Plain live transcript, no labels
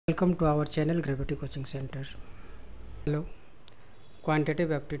Welcome to our channel Gravity Coaching Center. Hello.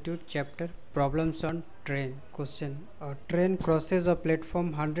 Quantitative Aptitude chapter Problems on Train. Question: a train crosses a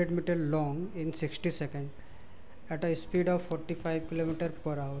platform 100 meter long in 60 seconds at a speed of 45 km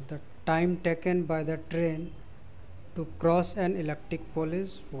per hour. The time taken by the train to cross an electric pole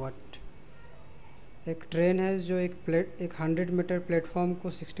is what? एक train है जो एक 100 metre platform को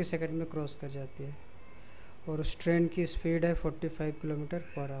 60 second में cross कर जाती है और उस ट्रेन की स्पीड है 45 किलोमीटर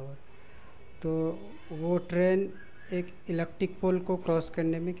पर आवर। तो वो ट्रेन एक इलेक्ट्रिक पोल को क्रॉस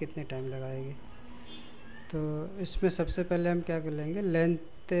करने में कितने टाइम लगाएगी? तो इसमें सबसे पहले हम क्या कर लेंगे,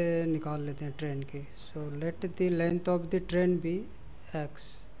 लेंथ निकाल लेते हैं ट्रेन की। So let the length of the train B x.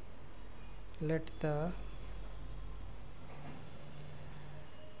 Let the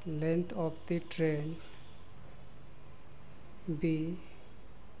length of the train be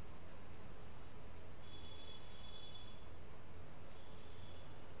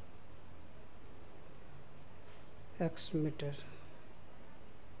x meter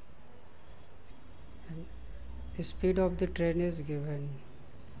and speed of the train is given.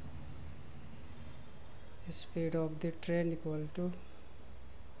 Speed of the train equal to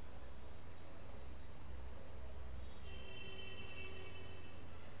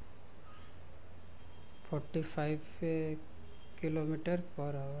 45 kilometer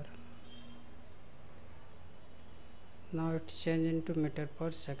per hour. Now it's changed into meter per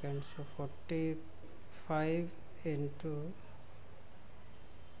second. So 45 into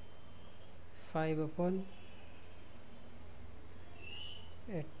 5 upon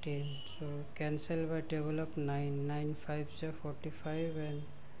 18. So cancel by table of 9. 9 5 is 45 and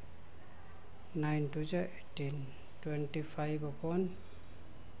 9 2 is 18. 25 upon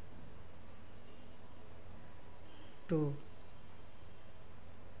 2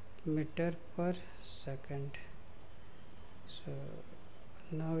 meter per second. So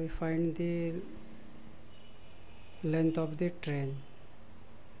now we find the length of the train.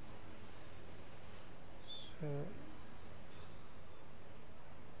 So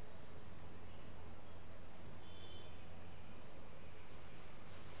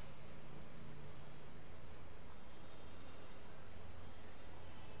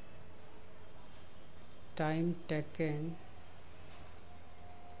time taken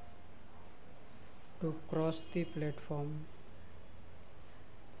to cross the platform,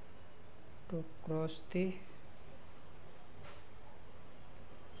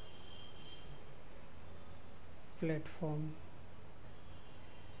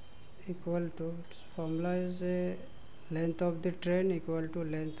 equal to, its formula is length of the train equal to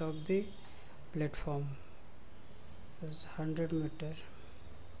length of the platform is 100 meter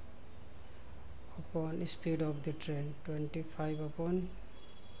upon speed of the train 25 upon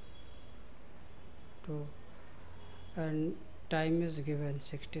 2 and time is given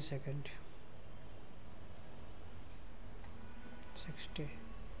 60 seconds. 60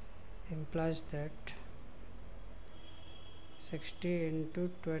 implies that 60 into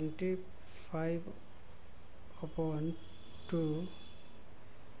 25 upon 2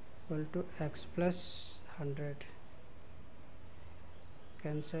 equal to x plus 100.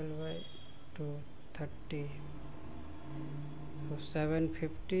 Cancel by 230. So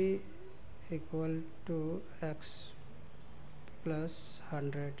 750 equal to x plus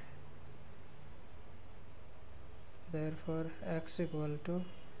 100. Therefore x equal to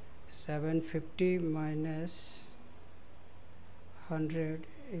 750 minus 100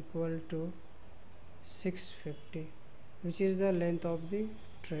 equal to 650, which is the length of the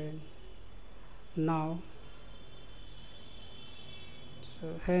train. Now so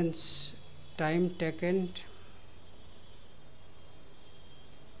hence time taken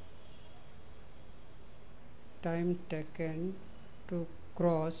to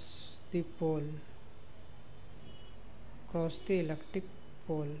cross the electric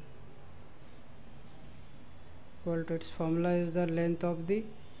pole equal to, its formula is the length of the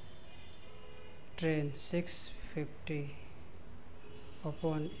train 650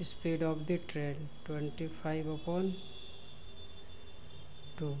 upon speed of the train 25 upon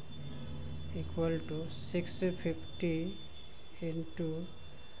 2 equal to 650 into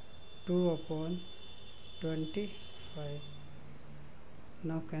 2 upon 25.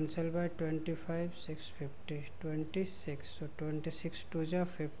 Now cancel by 25, 650, 26. So 26 2 is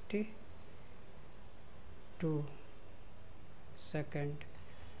 52 second.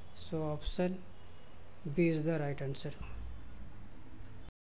 So option B is the right answer.